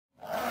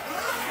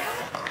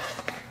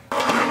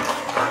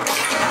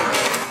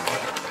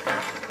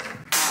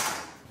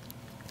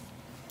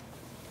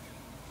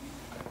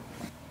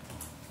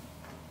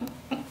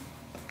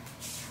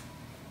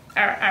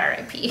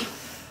Beauty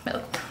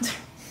Milk Bronzer.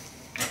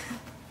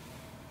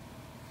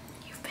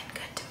 You've been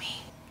good to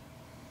me.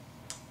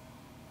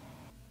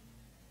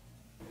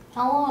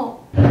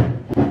 Hello.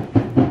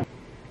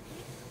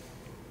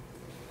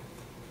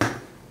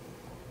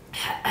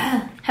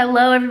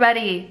 Hello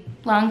everybody.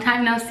 Long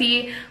time no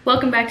see.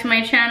 Welcome back to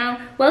my channel.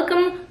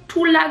 Welcome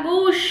to La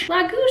Gauche.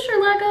 La Gauche or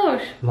La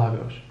Gauche? La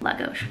Gauche. La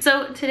Gauche.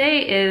 So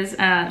today is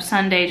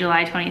Sunday,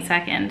 July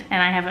 22nd, and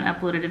I haven't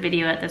uploaded a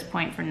video at this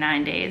point for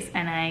 9 days,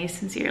 and I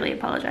sincerely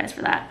apologize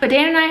for that. But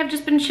Dan and I have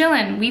just been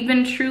chilling. We've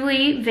been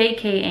truly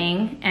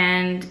vacating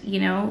and, you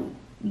know,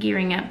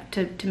 gearing up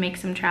to make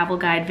some travel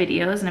guide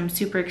videos, and I'm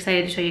super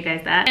excited to show you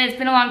guys that. And it's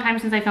been a long time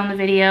since I filmed a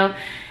video,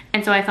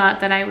 and so I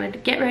thought that I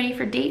would get ready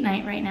for date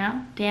night right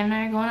now. Dan and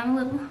I are going on a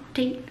little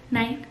date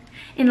night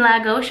in La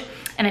Gauche,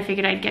 and I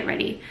figured I'd get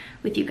ready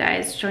with you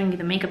guys, showing you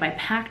the makeup I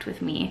packed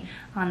with me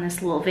on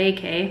this little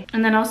vacay,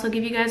 and then also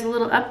give you guys a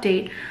little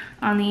update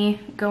on the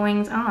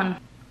goings on.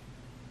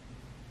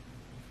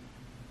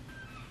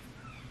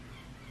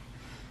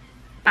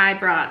 I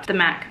brought the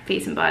MAC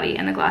Face and Body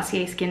and the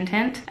Glossier Skin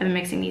Tint. I've been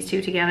mixing these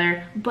two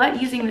together, but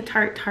using the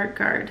Tarte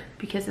Guard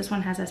because this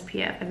one has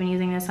SPF. I've been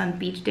using this on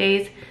beach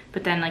days,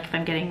 but then like if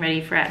I'm getting ready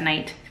for at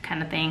night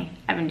kind of thing,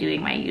 I've been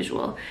doing my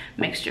usual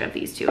mixture of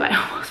these two. I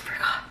almost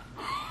forgot.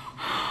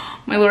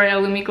 My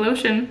L'Oreal Lumi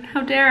Glotion,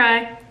 how dare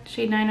I?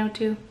 Shade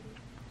 902.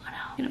 I'm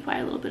gonna apply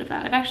a little bit of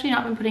that. I've actually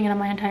not been putting it on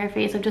my entire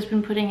face. I've just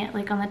been putting it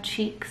like on the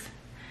cheeks.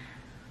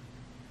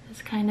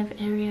 This kind of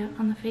area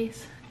on the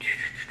face.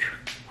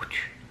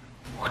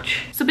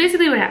 So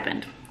basically what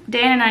happened,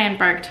 Dan and I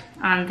embarked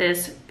on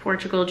this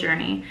Portugal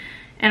journey,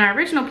 and our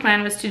original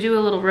plan was to do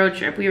a little road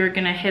trip. We were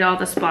gonna hit all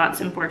the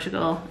spots in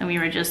Portugal, and we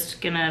were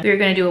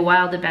gonna do a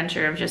wild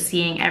adventure of just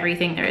seeing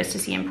everything there is to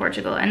see in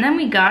Portugal. And then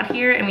we got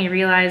here and we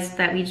realized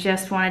that we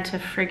just wanted to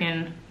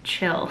friggin'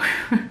 chill.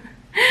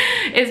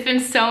 It's been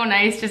so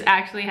nice just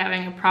actually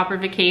having a proper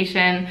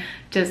vacation,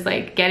 just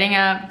like getting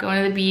up,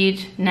 going to the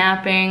beach,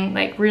 napping,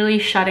 like really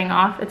shutting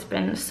off. It's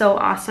been so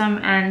awesome.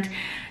 And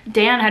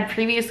Dan had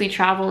previously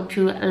traveled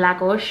to La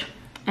Gauche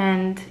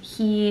and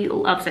he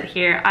loves it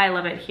here. I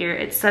love it here.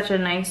 It's such a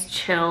nice,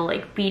 chill,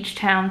 like beach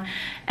town.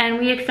 And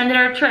we extended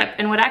our trip.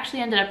 And what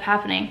actually ended up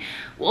happening,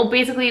 well,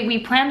 basically we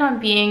planned on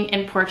being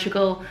in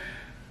Portugal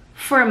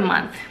for a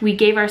month. We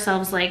gave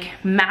ourselves like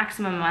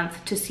maximum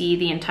month to see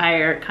the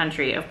entire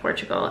country of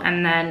Portugal.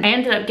 And then I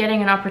ended up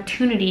getting an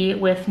opportunity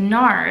with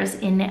NARS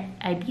in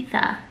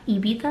Ibiza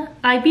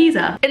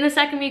in the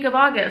second week of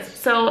August.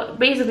 So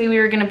basically we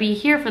were gonna be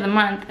here for the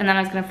month, and then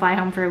I was gonna fly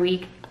home for a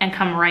week and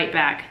come right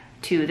back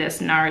to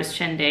this NARS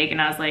shindig. And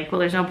I was like, well,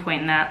 there's no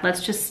point in that.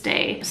 Let's just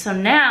stay. So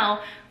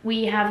now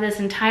we have this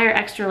entire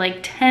extra like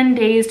 10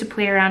 days to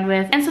play around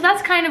with. And so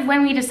that's kind of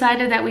when we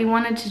decided that we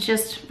wanted to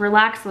just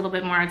relax a little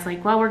bit more. It's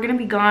like, well, we're gonna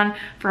be gone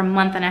for a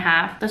month and a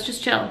half. Let's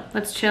just chill.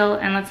 Let's chill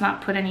and let's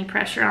not put any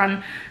pressure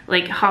on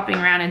like hopping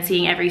around and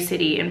seeing every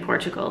city in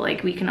Portugal.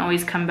 Like we can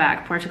always come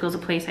back. Portugal's a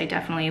place I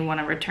definitely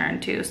wanna return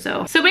to.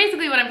 So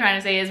basically what I'm trying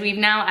to say is we've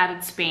now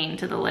added Spain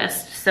to the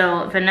list.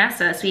 So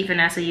Vanessa, sweet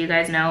Vanessa, you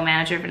guys know,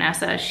 manager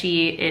Vanessa,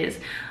 she is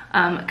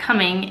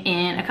coming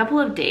in a couple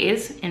of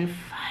days, in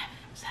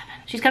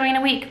she's coming in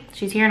a week.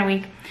 She's here in a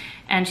week,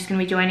 and she's gonna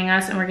be joining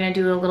us, and we're gonna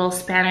do a little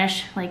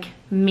Spanish, like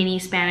mini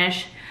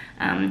Spanish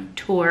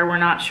tour. We're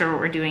not sure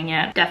what we're doing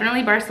yet.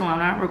 Definitely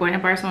Barcelona. We're going to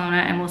Barcelona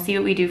and we'll see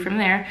what we do from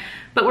there.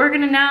 But we're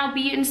gonna now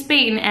be in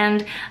Spain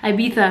and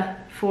Ibiza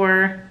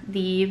for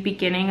the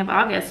beginning of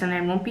August, and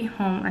I won't be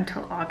home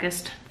until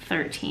August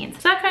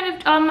 13th. So that kind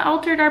of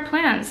altered our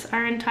plans,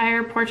 our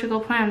entire Portugal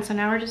plan. So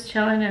now we're just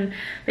chilling, and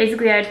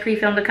basically I had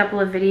pre-filmed a couple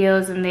of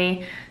videos and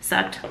they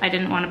sucked. I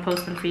didn't want to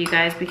post them for you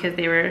guys because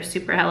they were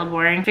super hella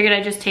boring. Figured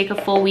I'd just take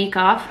a full week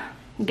off,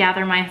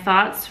 gather my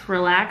thoughts,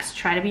 relax,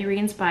 try to be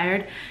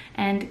re-inspired,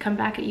 and come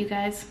back at you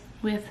guys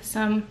with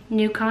some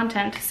new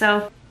content.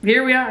 So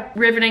here we are,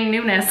 riveting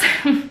newness.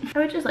 I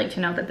would just like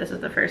to note that this is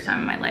the first time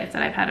in my life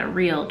that I've had a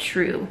real,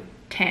 true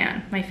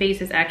tan. My face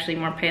is actually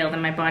more pale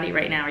than my body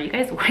right now. Are you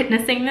guys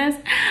witnessing this?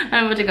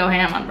 I'm about to go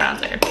ham on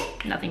bronzer.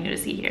 Nothing new to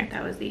see here.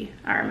 That was the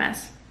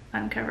RMS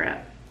Uncover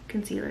Up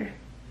Concealer.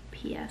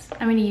 P.S.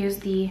 I'm gonna use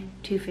the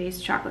Too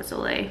Faced Chocolate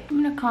Soleil.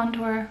 I'm gonna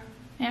contour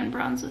and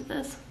bronze with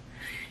this.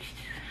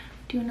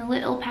 Doing a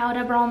little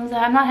powder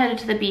bronzer. I'm not headed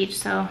to the beach,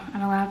 so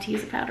I'm allowed to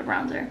use a powder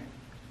bronzer.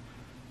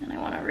 And I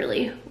wanna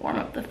really warm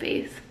up the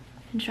face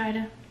and try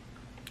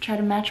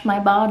to match my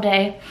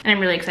body. And I'm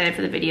really excited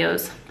for the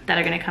videos that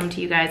are gonna come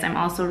to you guys. I'm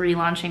also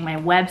relaunching my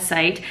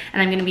website,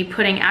 and I'm gonna be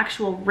putting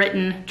actual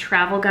written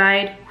travel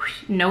guide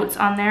notes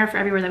on there for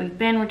everywhere that we've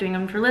been. We're doing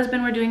them for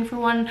Lisbon, we're doing for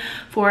one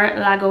for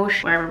La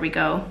Gauche. Wherever we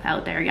go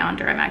out there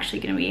yonder, I'm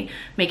actually gonna be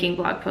making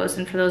blog posts.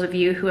 And for those of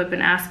you who have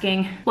been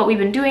asking what we've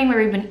been doing, where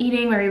we've been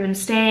eating, where we've been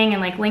staying,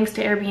 and like links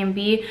to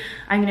Airbnb,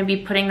 I'm gonna be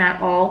putting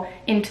that all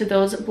into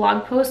those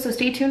blog posts, so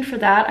stay tuned for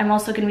that. I'm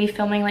also gonna be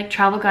filming like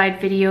travel guide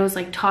videos,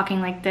 like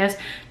talking like this,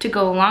 to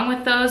go along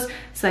with those,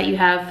 so that you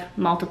have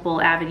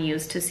multiple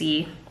avenues to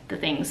see the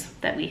things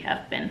that we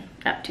have been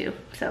up to.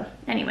 So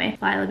anyway,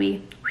 Lilah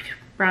B,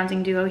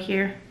 bronzing duo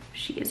here.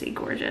 She is a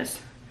gorgeous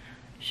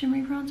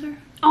shimmery bronzer.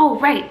 Oh,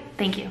 right,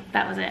 thank you,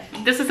 that was it.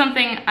 This is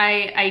something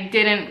I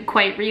didn't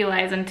quite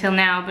realize until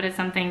now, but it's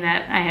something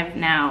that I have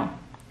now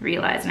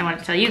realized and I wanted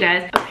to tell you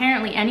guys.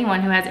 Apparently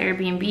anyone who has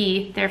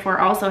Airbnb therefore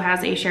also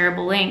has a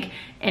shareable link,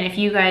 and if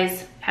you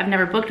guys have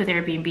never booked with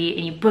Airbnb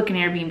and you book an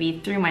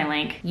Airbnb through my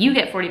link, you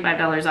get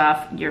 $45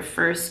 off your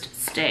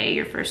first stay,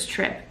 your first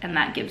trip, and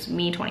that gives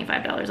me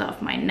 $25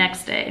 off my next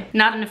stay.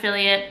 Not an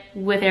affiliate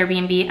with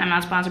Airbnb, I'm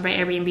not sponsored by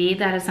Airbnb,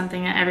 that is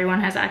something that everyone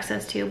has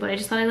access to, but I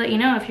just thought I'd let you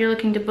know if you're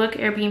looking to book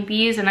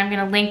Airbnbs, and I'm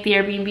gonna link the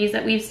Airbnbs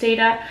that we've stayed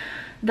at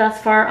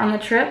thus far on the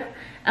trip.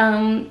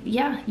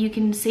 Yeah, you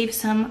can save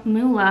some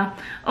moolah.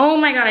 Oh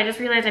my god, I just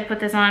realized I put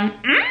this on.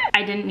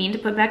 I didn't mean to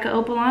put Becca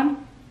Opal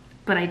on,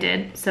 but I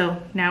did,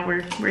 so now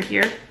we're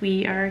here.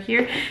 We are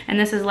here, and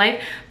this is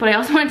life. But I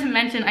also wanted to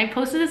mention, I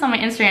posted this on my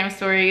Instagram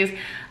stories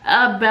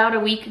about a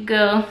week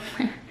ago.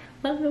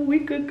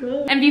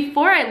 And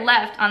before I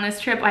left on this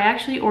trip, I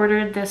actually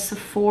ordered the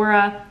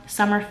Sephora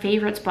Summer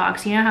Favorites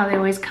box. You know how they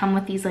always come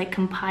with these like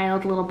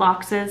compiled little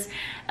boxes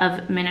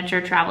of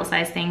miniature travel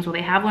size things? Well,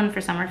 they have one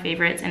for Summer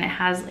Favorites, and it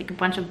has like a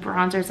bunch of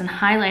bronzers and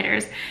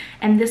highlighters.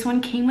 And this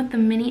one came with the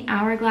mini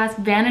Hourglass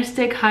Vanish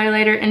Stick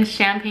highlighter and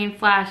Champagne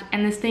Flash.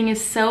 And this thing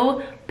is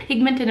so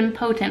pigmented and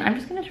potent. I'm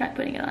just gonna try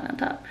putting it on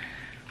top.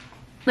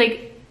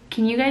 Like,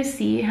 can you guys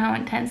see how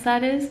intense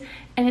that is?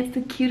 And it's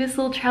the cutest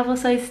little travel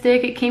size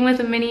stick. It came with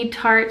a mini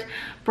Tarte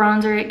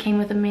bronzer. It came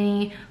with a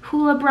mini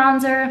Hoola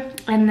bronzer.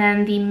 And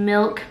then the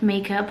Milk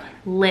Makeup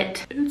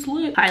Lit. It's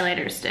lit.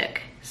 Highlighter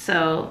stick.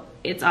 So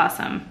it's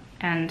awesome.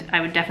 And I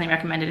would definitely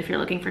recommend it if you're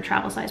looking for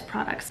travel size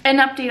products. An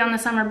update on the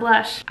summer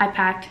blush. I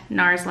packed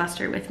NARS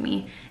Luster with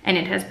me, and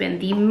it has been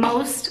the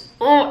most,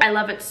 oh, I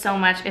love it so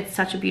much. It's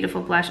such a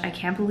beautiful blush. I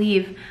can't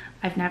believe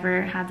I've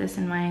never had this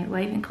in my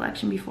lighting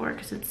collection before,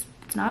 because it's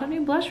not a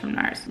new blush from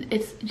NARS.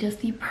 It's just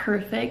the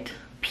perfect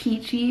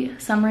peachy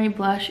summery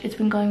blush. It's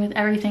been going with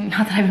everything.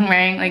 Not that I've been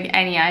wearing like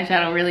any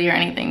eyeshadow really or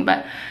anything,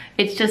 but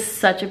it's just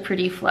such a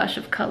pretty flush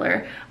of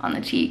color on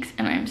the cheeks,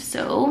 and I'm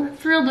so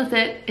thrilled with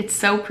it. It's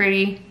so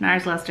pretty.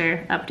 NARS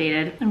Luster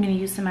updated. I'm gonna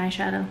use some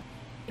eyeshadow.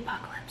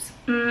 Apocalypse.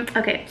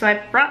 Okay, so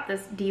I brought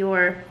this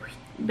Dior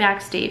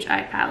Backstage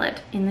eye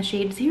palette in the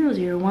shade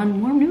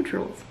 001 Warm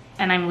Neutrals,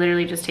 and I'm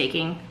literally just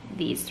taking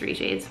these 3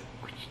 shades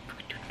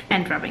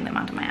and rubbing them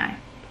onto my eye.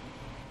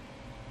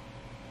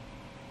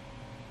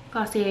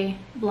 Glossier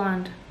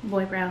Blonde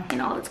Boy Brow in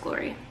all its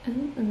glory. It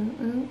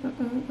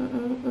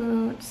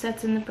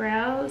sets in the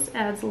brows,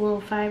 adds a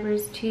little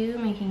fibers too,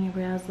 making your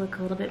brows look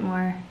a little bit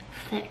more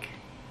thick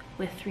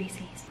with 3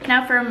 C's.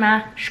 Now for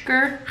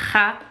mascara.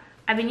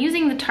 I've been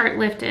using the Tarte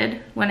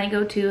Lifted when I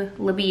go to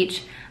La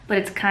Beach, but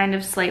it's kind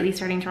of slightly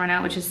starting to run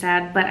out, which is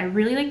sad, but I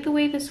really like the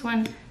way this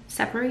one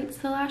separates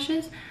the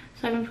lashes.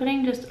 So I've been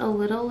putting just a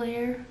little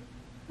layer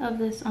of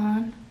this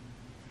on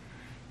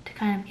to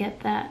kind of get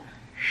that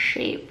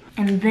shape.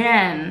 And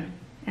then,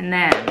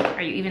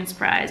 are you even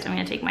surprised? I'm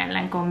gonna take my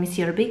Lancome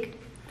Monsieur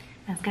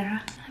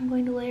mascara. I'm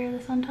going to layer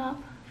this on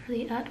top for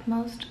the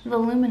utmost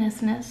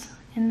voluminousness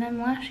in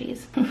them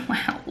lashes.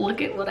 Wow,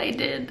 look at what I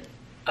did.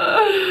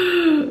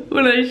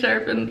 When I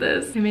sharpened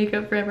this. My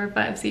Makeup Forever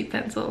 5C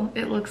pencil.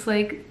 It looks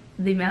like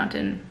the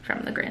mountain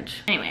from the Grinch.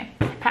 Anyway,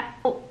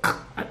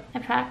 I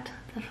packed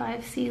the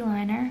 5C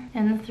liner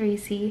and the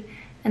 3C,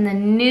 and the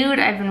nude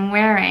I've been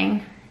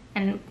wearing,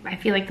 and I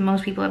feel like the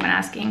most people have been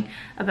asking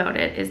about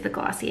it, is the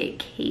Glossier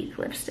Cake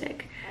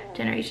lipstick,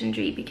 Generation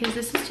G, because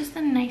this is just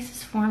the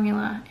nicest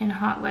formula in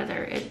hot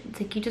weather. It's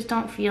like you just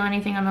don't feel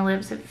anything on the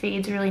lips. It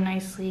fades really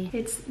nicely.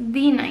 It's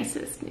the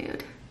nicest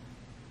nude.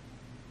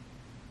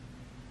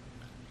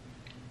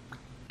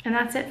 And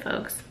that's it,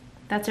 folks.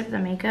 That's it for the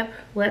makeup.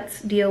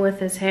 Let's deal with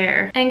this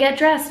hair and get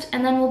dressed,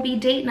 and then we'll be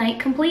date night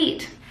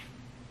complete.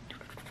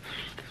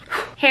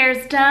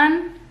 Hair's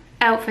done,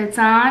 outfit's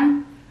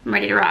on. I'm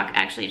ready to rock.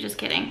 Actually, just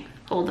kidding.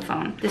 Hold the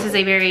phone. This is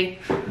a very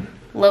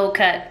low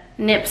cut,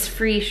 nips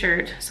free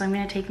shirt. So I'm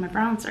gonna take my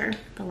bronzer,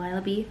 the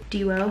Lilah B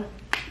Duo,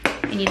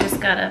 and you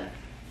just gotta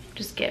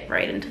get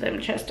right into them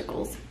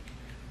chesticles.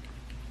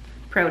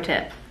 Pro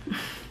tip,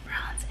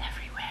 bronze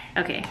everywhere.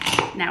 Okay,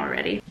 now we're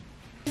ready.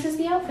 This is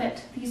the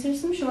outfit. These are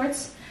some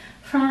shorts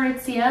from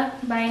Aritzia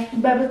by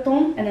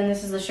Babaton, and then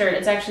this is the shirt.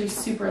 It's actually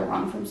super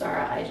long from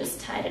Zara. I just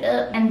tied it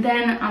up. And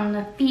then on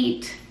the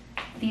feet,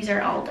 these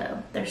are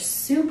Aldo. They're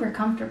super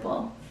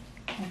comfortable.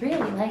 I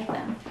really like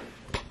them.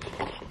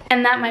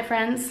 And that, my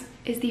friends,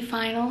 is the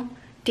final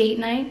date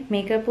night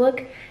makeup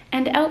look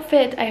and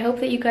outfit. I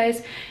hope that you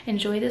guys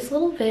enjoy this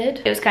little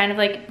vid. It was kind of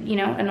like, you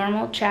know, a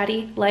normal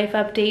chatty life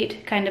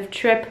update, kind of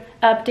trip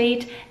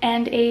update,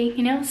 and a,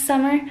 you know,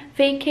 summer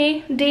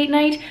vacay date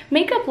night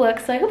makeup look.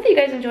 So I hope that you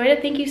guys enjoyed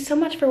it. Thank you so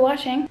much for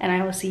watching, and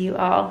I will see you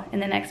all in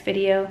the next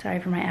video. Sorry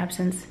for my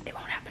absence. It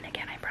won't happen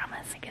again, I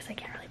promise. I guess I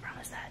can't really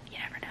promise that. You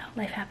never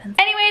know. Life happens.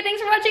 Anyway,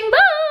 thanks for watching. Bye!